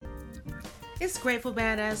It's Grateful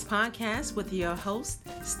Badass Podcast with your host,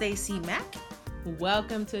 Stacy Mack.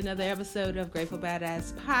 Welcome to another episode of Grateful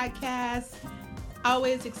Badass Podcast.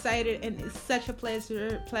 Always excited, and it's such a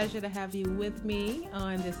pleasure to have you with me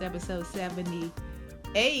on this episode 78.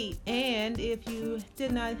 And if you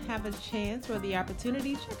did not have a chance or the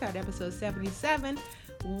opportunity, check out episode 77,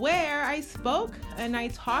 where I spoke and I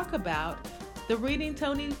talk about the Reading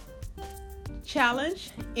Toni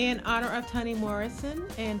Challenge in honor of Toni Morrison.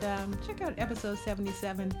 And check out episode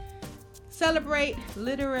 77, Celebrate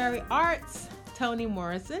Literary Arts, Toni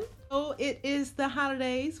Morrison. So it is the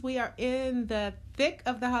holidays. We are in the thick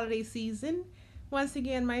of the holiday season. Once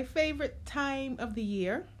again, my favorite time of the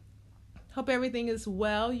year. Hope everything is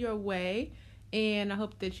well your way. And I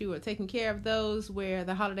hope that you are taking care of those where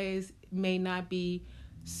the holidays may not be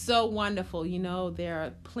so wonderful. You know, there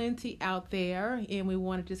are plenty out there, and we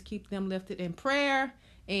want to just keep them lifted in prayer.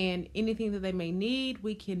 And anything that they may need,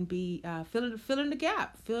 we can be filling the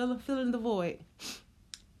gap, filling the void,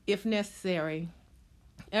 if necessary.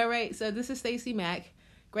 All right, so this is Stacy Mack,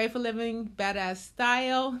 Grateful Living Badass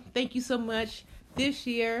Style. Thank you so much this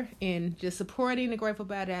year in just supporting the Grateful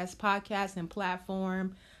Badass podcast and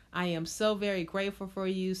platform. I am so very grateful for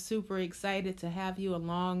you, super excited to have you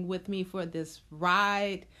along with me for this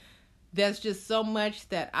ride. There's just so much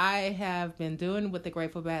that I have been doing with the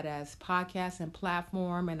Grateful Badass podcast and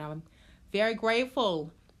platform, and I'm very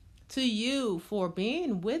grateful to you for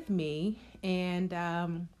being with me. And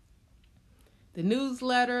the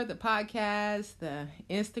newsletter, the podcast, the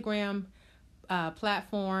Instagram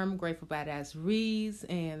platform, Grateful Badass Reads,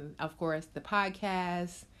 and of course the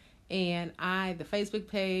podcast, and the Facebook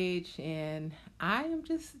page, and I am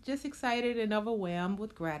just excited and overwhelmed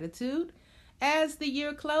with gratitude as the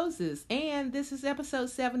year closes. And this is episode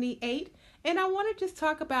 78, and I want to just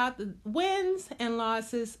talk about the wins and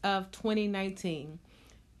losses of 2019.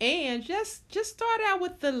 And just start out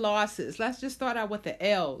with the losses. Let's just start out with the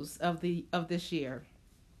L's of this year.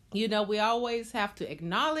 You know, we always have to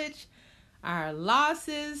acknowledge our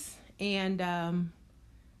losses and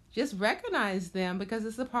just recognize them, because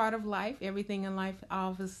it's a part of life. Everything in life,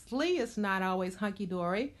 obviously, is not always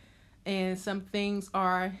hunky-dory. And some things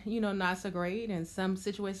are, not so great. And some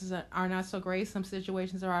situations are not so great. Some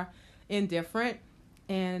situations are indifferent.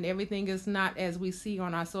 And everything is not as we see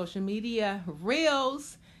on our social media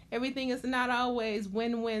reels. Everything is not always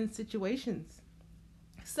win-win situations.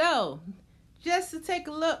 So, just to take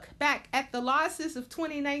a look back at the losses of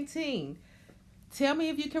 2019. Tell me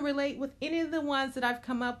if you can relate with any of the ones that I've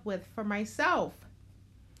come up with for myself.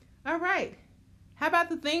 All right. How about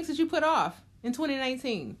the things that you put off in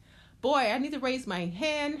 2019? Boy, I need to raise my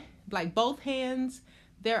hand, like both hands.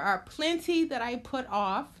 There are plenty that I put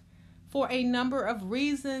off for a number of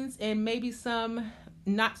reasons, and maybe some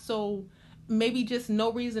not so, maybe just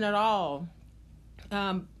no reason at all.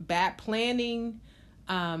 Bad planning,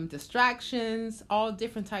 distractions, all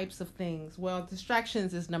different types of things. Well,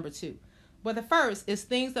 distractions is number 2. Well, the first is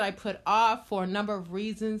things that I put off for a number of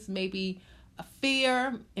reasons, maybe a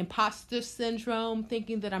fear, imposter syndrome,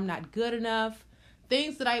 thinking that I'm not good enough,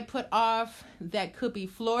 things that I put off that could be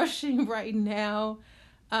flourishing right now.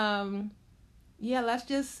 Let's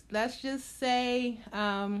just say,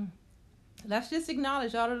 let's just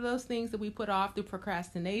acknowledge all of those things that we put off through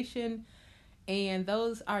procrastination. And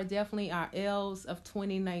those are definitely our L's of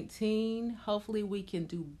 2019. Hopefully we can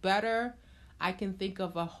do better. I can think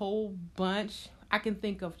of a whole bunch. I can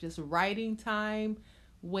think of just writing time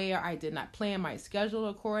where I did not plan my schedule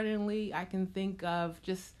accordingly. I can think of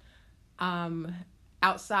just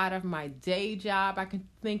outside of my day job. I can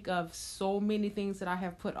think of so many things that I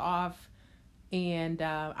have put off. And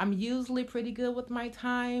I'm usually pretty good with my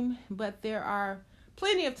time, but there are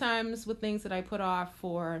plenty of times with things that I put off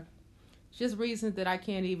for just reasons that I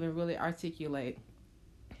can't even really articulate.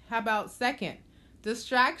 How about second?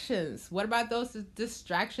 Distractions. What about those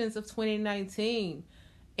distractions of 2019?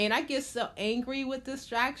 And I get so angry with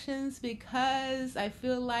distractions because I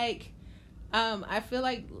feel like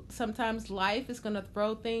sometimes life is going to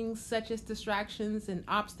throw things such as distractions and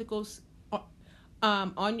obstacles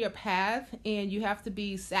on your path, and you have to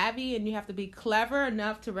be savvy and you have to be clever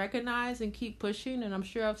enough to recognize and keep pushing. And I'm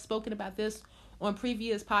sure I've spoken about this on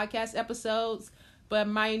previous podcast episodes. But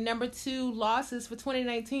my number 2 losses for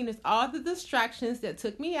 2019 is all the distractions that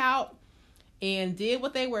took me out and did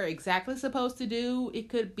what they were exactly supposed to do. It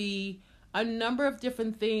could be a number of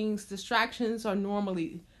different things. Distractions are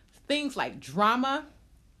normally things like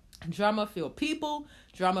drama-filled people,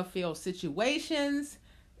 drama-filled situations,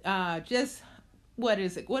 what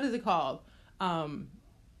is it called?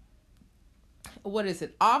 what is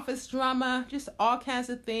it, office drama, just all kinds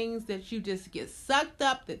of things that you just get sucked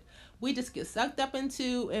up, that we just get sucked up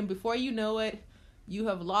into, and before you know it, you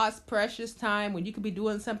have lost precious time when you could be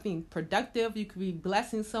doing something productive. You could be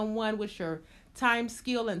blessing someone with your time,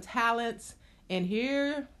 skill, and talents, and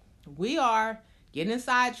here we are getting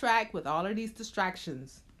sidetracked with all of these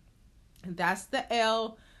distractions. And that's the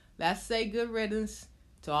L. Let's say good riddance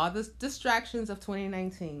to all the distractions of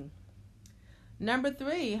 2019. Number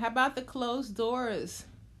 3, how about the closed doors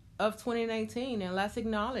of 2019? And let's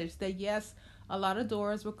acknowledge that, yes, a lot of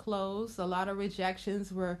doors were closed. A lot of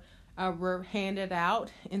rejections were handed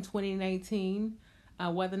out in 2019.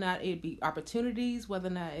 Whether or not it be opportunities, whether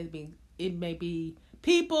or not it may be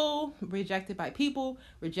people, rejected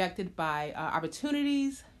by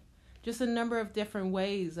opportunities, just a number of different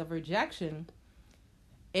ways of rejection.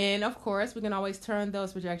 And of course, we can always turn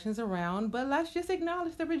those rejections around, but let's just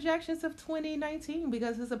acknowledge the rejections of 2019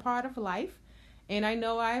 because it's a part of life. And I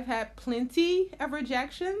know I've had plenty of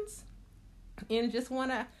rejections and just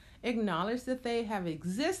want to acknowledge that they have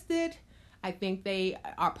existed. I think they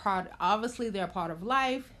are obviously they're part of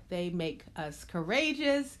life. They make us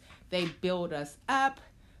courageous. They build us up.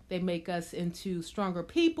 They make us into stronger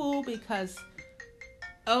people because,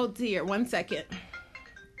 oh dear, one second.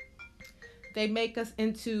 They make us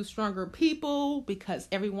into stronger people because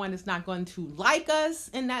everyone is not going to like us,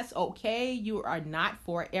 and that's okay. You are not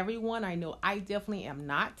for everyone. I know I definitely am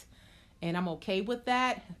not, and I'm okay with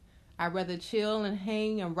that. I'd rather chill and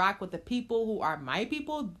hang and rock with the people who are my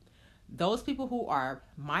people, those people who are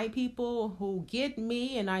my people, who get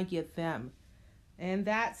me and I get them. And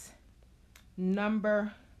that's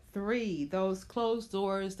number 3, those closed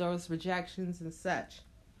doors, those rejections and such.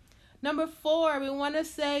 Number 4, we want to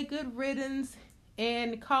say good riddance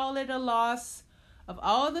and call it a loss of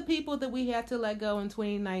all the people that we had to let go in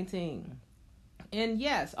 2019. And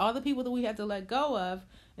yes, all the people that we had to let go of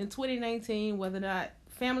in 2019, whether or not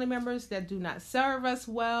family members that do not serve us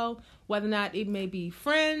well, whether or not it may be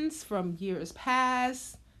friends from years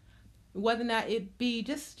past, whether or not it be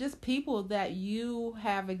just people that you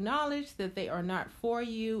have acknowledged that they are not for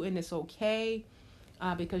you, and it's okay.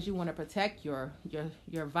 Because you want to protect your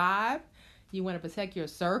vibe, you want to protect your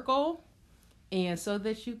circle, and so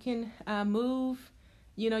that you can move,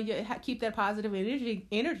 keep that positive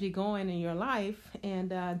energy going in your life,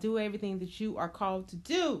 and do everything that you are called to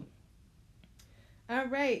do. All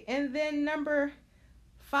right, and then number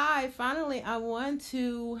 5, finally, I want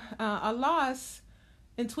to a loss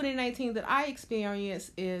in 2019 that I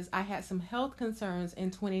experienced is I had some health concerns in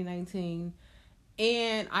 2019.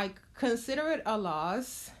 And I consider it a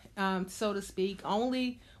loss, so to speak,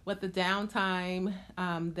 only with the downtime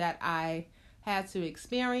that I had to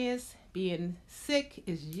experience. Being sick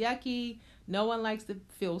is yucky. No one likes to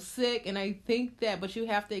feel sick. And I think but you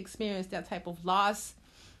have to experience that type of loss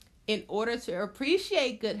in order to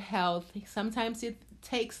appreciate good health. Sometimes it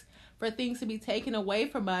takes for things to be taken away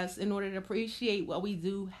from us in order to appreciate what we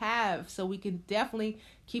do have, so we can definitely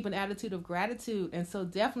keep an attitude of gratitude. And so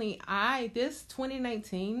definitely this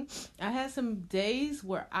 2019, I had some days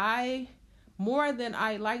where more than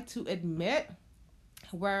I like to admit,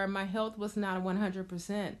 where my health was not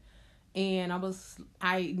 100%. And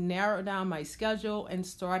I narrowed down my schedule and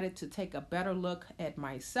started to take a better look at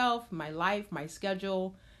myself, my life, my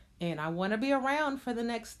schedule. And I want to be around for the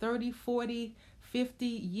next 30, 40, 50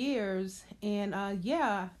 years, and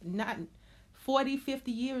not 40,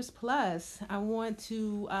 50 years plus. I want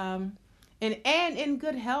to and in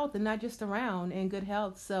good health, and not just around, in good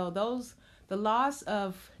health. So the loss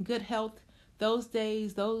of good health, those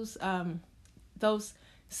days, those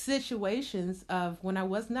situations of when I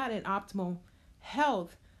was not in optimal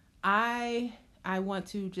health, I want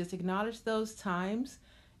to just acknowledge those times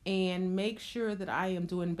and make sure that I am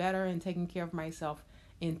doing better and taking care of myself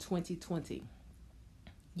in 2020.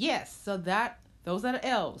 Yes, so those are the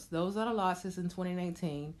L's. Those are the losses in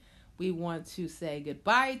 2019. We want to say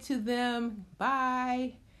goodbye to them.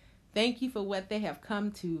 Bye. Thank you for what they have come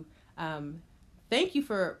to. Thank you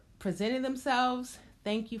for presenting themselves.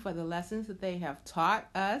 Thank you for the lessons that they have taught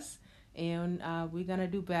us. And we're going to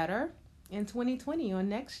do better in 2020 or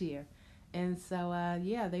next year. And so,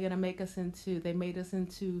 they're going to they made us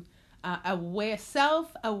into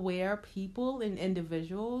self-aware people and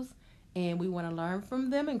individuals. And we want to learn from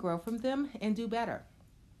them and grow from them and do better.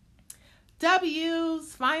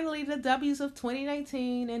 W's, finally the W's of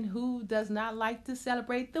 2019. And who does not like to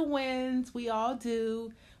celebrate the wins? We all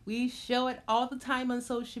do. We show it all the time on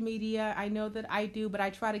social media. I know that I do, but I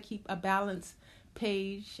try to keep a balanced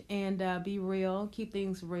page and be real, keep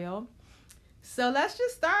things real. So let's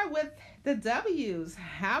just start with the W's.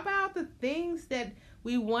 How about the things that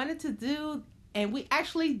we wanted to do And we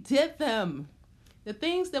actually did them. The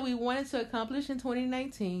things that we wanted to accomplish in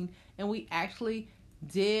 2019, and we actually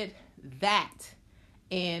did that.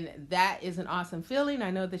 And that is an awesome feeling.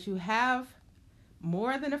 I know that you have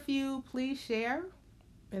more than a few. Please share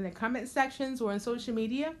in the comment sections or on social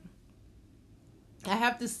media. I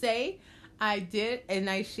have to say, I did, and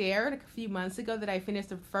I shared a few months ago that I finished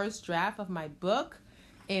the first draft of my book,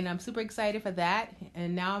 and I'm super excited for that.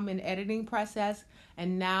 And now I'm in the editing process,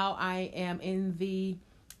 and now I am in the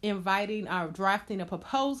drafting a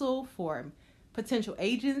proposal for potential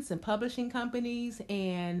agents and publishing companies.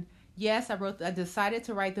 And yes, I decided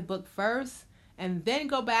to write the book first, and then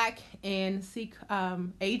go back and seek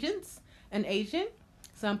an agent.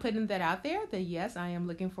 So I'm putting that out there that yes, I am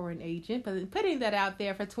looking for an agent, but putting that out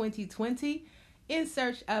there for 2020 in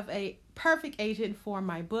search of a perfect agent for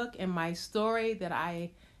my book and my story that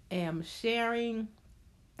I am sharing,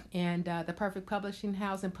 and the perfect publishing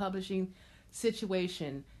house and publishing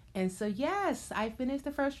situation. And so yes, I finished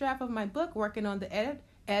the first draft of my book, working on the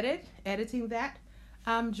editing that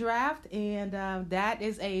draft, and that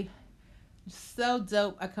is a so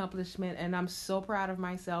dope accomplishment, and I'm so proud of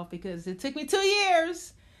myself because it took me 2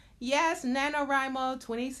 years. Yes, NaNoWriMo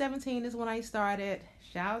 2017 is when I started.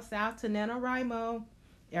 Shouts out to NaNoWriMo.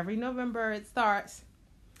 Every November it starts.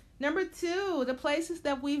 Number 2, the places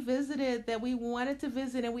that we visited that we wanted to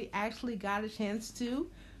visit and we actually got a chance to.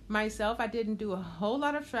 Myself, I didn't do a whole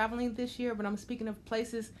lot of traveling this year, but I'm speaking of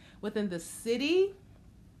places within the city.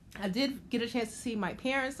 I did get a chance to see my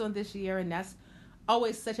parents on this year, and that's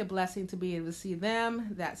always such a blessing to be able to see them.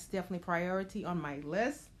 That's definitely priority on my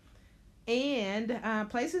list. And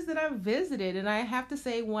places that I've visited, and I have to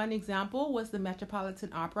say one example was the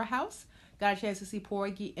Metropolitan Opera House. Got a chance to see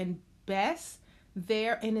Porgy and Bess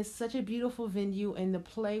there, and it's such a beautiful venue, and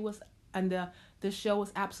the show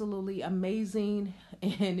was absolutely amazing,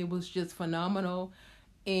 and it was just phenomenal.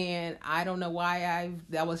 And I don't know why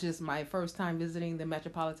that was just my first time visiting the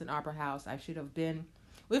Metropolitan Opera House. I should have been.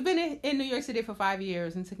 We've been in New York City for 5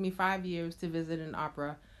 years, and it took me 5 years to visit an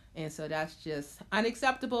opera. And so that's just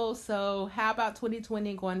unacceptable. So how about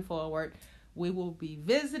 2020 going forward? We will be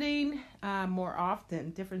visiting more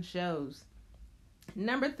often, different shows.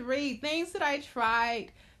 Number 3, things that I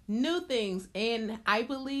tried, new things. And I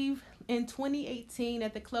believe in 2018,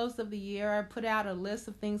 at the close of the year, I put out a list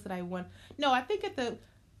of things that I want. No, I think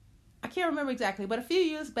I can't remember exactly, but a few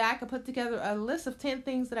years back, I put together a list of 10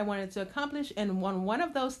 things that I wanted to accomplish. And one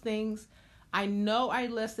of those things, I know I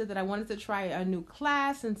listed that I wanted to try a new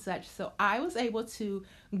class and such. So I was able to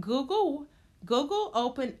Google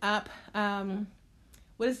open up,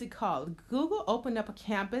 what is it called? Google opened up a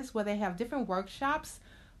campus where they have different workshops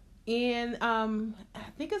in, I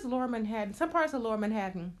think it's Lower Manhattan, some parts of Lower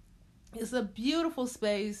Manhattan. It's a beautiful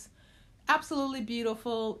space. Absolutely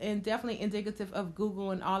beautiful, and definitely indicative of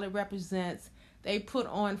Google and all it represents. They put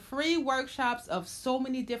on free workshops of so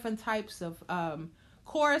many different types of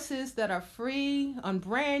courses that are free on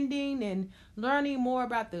branding and learning more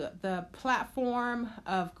about the platform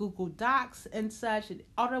of Google Docs and such, and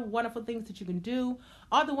all the wonderful things that you can do,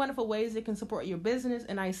 all the wonderful ways it can support your business.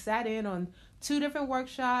 And I sat in on 2 different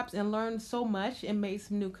workshops and learned so much and made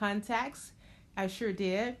some new contacts. I sure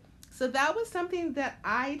did. So that was something that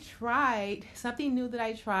I tried, something new that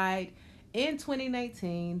I tried in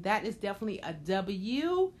 2019. That is definitely a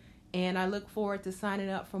W, and I look forward to signing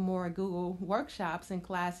up for more Google workshops and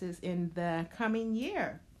classes in the coming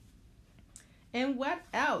year. And what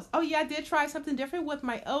else? Oh yeah, I did try something different with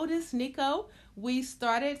my oldest, Nico. We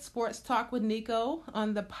started Sports Talk with Nico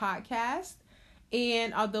on the podcast,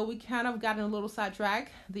 and although we kind of got in a little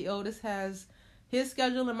sidetrack, the oldest has his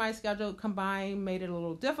schedule and my schedule combined made it a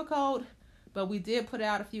little difficult, but we did put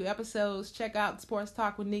out a few episodes. Check out Sports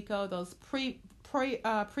Talk with Nico, those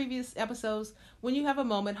previous episodes when you have a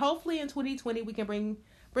moment. Hopefully in 2020 we can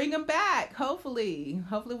bring him back. Hopefully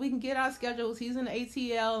we can get our schedules. He's in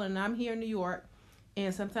ATL and I'm here in New York,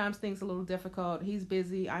 and sometimes things are a little difficult. He's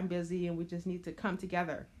busy, I'm busy, and we just need to come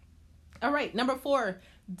together. All right, number 4,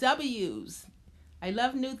 W's. I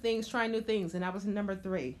love new things, trying new things, and that was number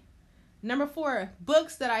 3. Number 4,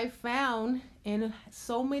 books that I found, and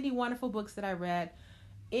so many wonderful books that I read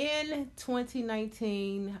in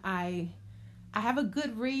 2019. I have a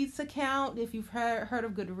Goodreads account. If you've heard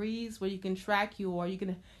of Goodreads, where you can track you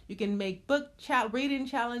can make reading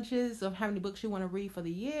challenges of how many books you want to read for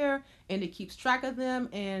the year, and it keeps track of them.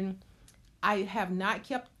 And I have not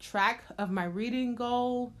kept track of my reading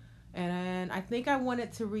goal, and I think I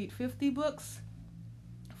wanted to read 50 books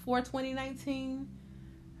for 2019.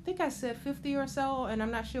 I think I said 50 or so, and I'm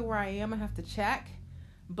not sure where I am. I have to check.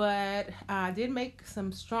 But I did make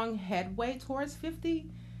some strong headway towards 50.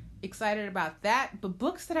 excited about that. But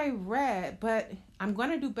books that I read, but I'm going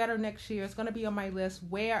to do better next year. It's going to be on my list,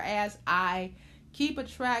 whereas I keep a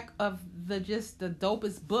track of the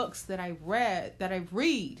dopest books that I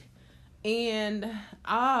read. And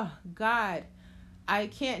God, I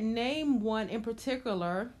can't name one in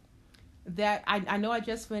particular that I know. I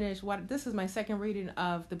just finished this is my second reading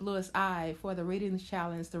of The Bluest Eye for the Reading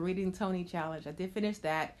Challenge, the Reading Tony Challenge. I did finish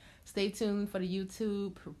that. Stay tuned for the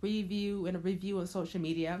YouTube review and a review on social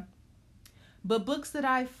media. But books that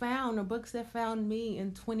I found are books that found me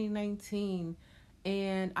in 2019.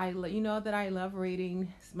 And that I love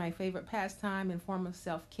reading. It's my favorite pastime and form of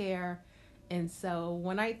self-care. And so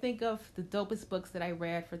when I think of the dopest books that I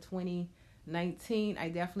read for 2019, I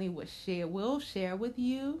definitely will share with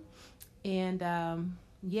you. And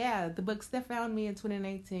the books that found me in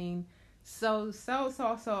 2019. So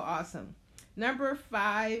awesome. Number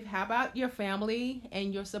 5, how about your family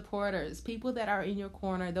and your supporters? People that are in your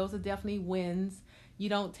corner. Those are definitely wins. We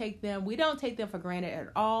don't take them for granted at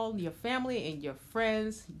all. Your family and your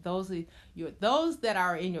friends, those that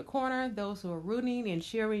are in your corner, those who are rooting and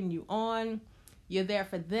cheering you on. You're there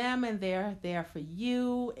for them and they're there for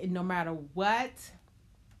you, and no matter what.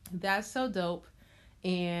 That's so dope.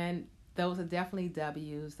 And those are definitely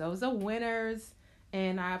W's. Those are winners.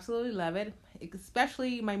 And I absolutely love it.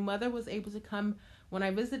 Especially my mother was able to come when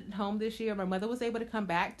I visited home this year. My mother was able to come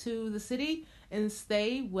back to the city and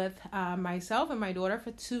stay with myself and my daughter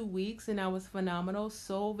for 2 weeks. And that was phenomenal.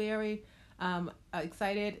 So very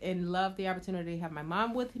excited and loved the opportunity to have my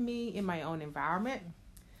mom with me in my own environment.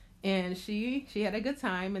 And she had a good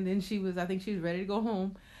time. And then I think she was ready to go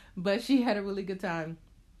home. But she had a really good time.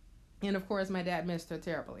 And of course, my dad missed her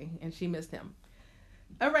terribly. And she missed him.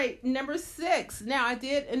 All right, number 6. Now, I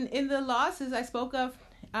did, in the losses, I spoke of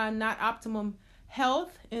not optimum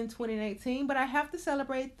health in 2019, but I have to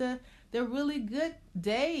celebrate the really good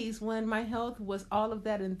days when my health was all of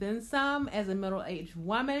that and then some as a middle-aged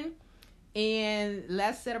woman. And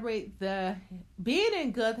let's celebrate the being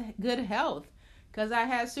in good health, because I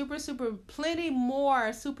had plenty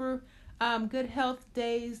more good health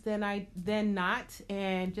days than not,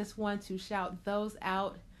 and just want to shout those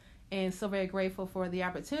out. And so very grateful for the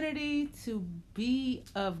opportunity to be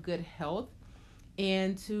of good health,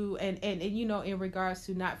 and in regards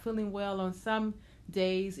to not feeling well on some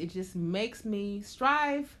days, it just makes me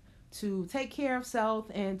strive to take care of self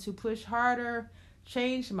and to push harder,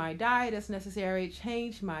 change my diet as necessary,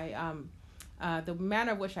 change my the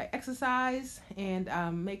manner in which I exercise, and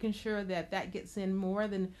making sure that gets in more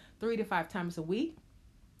than 3 to 5 times a week,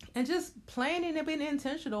 and just planning and being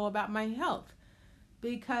intentional about my health.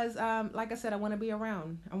 Because, like I said, I want to be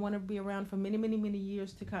around. I want to be around for many, many, many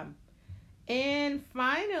years to come. And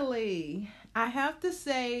finally, I have to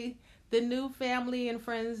say the new family and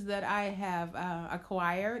friends that I have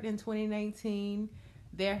acquired in 2019,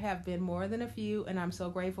 there have been more than a few, and I'm so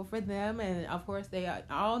grateful for them. And, of course, they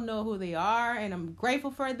all know who they are, and I'm grateful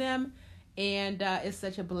for them. And it's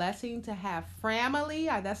such a blessing to have family.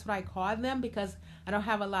 That's what I call them, because I don't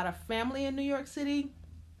have a lot of family in New York City.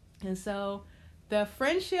 And so the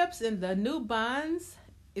friendships and the new bonds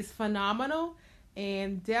is phenomenal,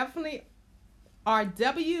 and definitely are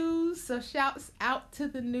W's. So shouts out to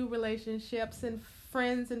the new relationships and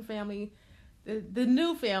friends and family, the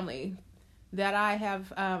new family that I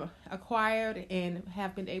have acquired and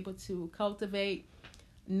have been able to cultivate.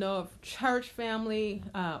 Know of church family,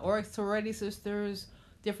 or sorority sisters,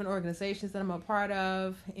 different organizations that I'm a part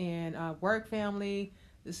of, and work family.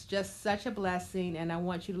 It's just such a blessing, and I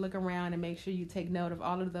want you to look around and make sure you take note of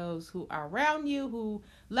all of those who are around you, who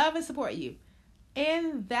love and support you.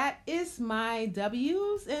 And that is my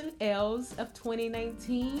W's and L's of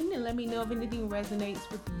 2019. And let me know if anything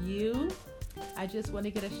resonates with you. I just want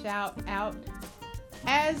to get a shout out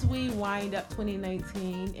as we wind up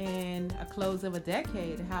 2019 and a close of a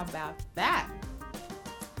decade. How about that?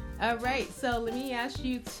 All right, so let me ask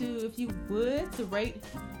you to, if you would, to rate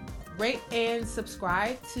and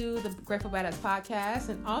subscribe to the Grateful Badass podcast,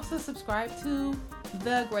 and also subscribe to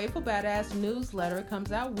the Grateful Badass newsletter. It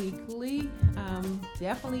comes out weekly.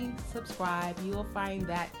 Definitely subscribe. You will find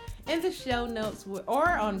that in the show notes or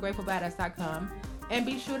on gratefulbadass.com. And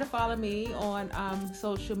be sure to follow me on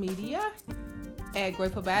social media at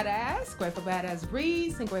Grateful Badass, Grateful Badass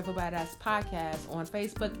Reads, and Grateful Badass Podcast on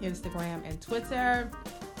Facebook, Instagram, and Twitter.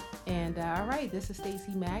 And all right, this is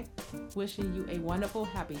Stacey Mack, wishing you a wonderful,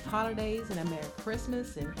 happy holidays and a Merry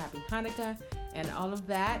Christmas and Happy Hanukkah and all of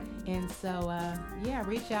that. And so,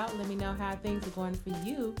 reach out. Let me know how things are going for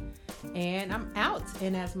you. And I'm out.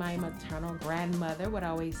 And as my maternal grandmother would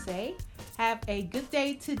always say, have a good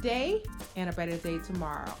day today and a better day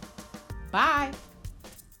tomorrow. Bye.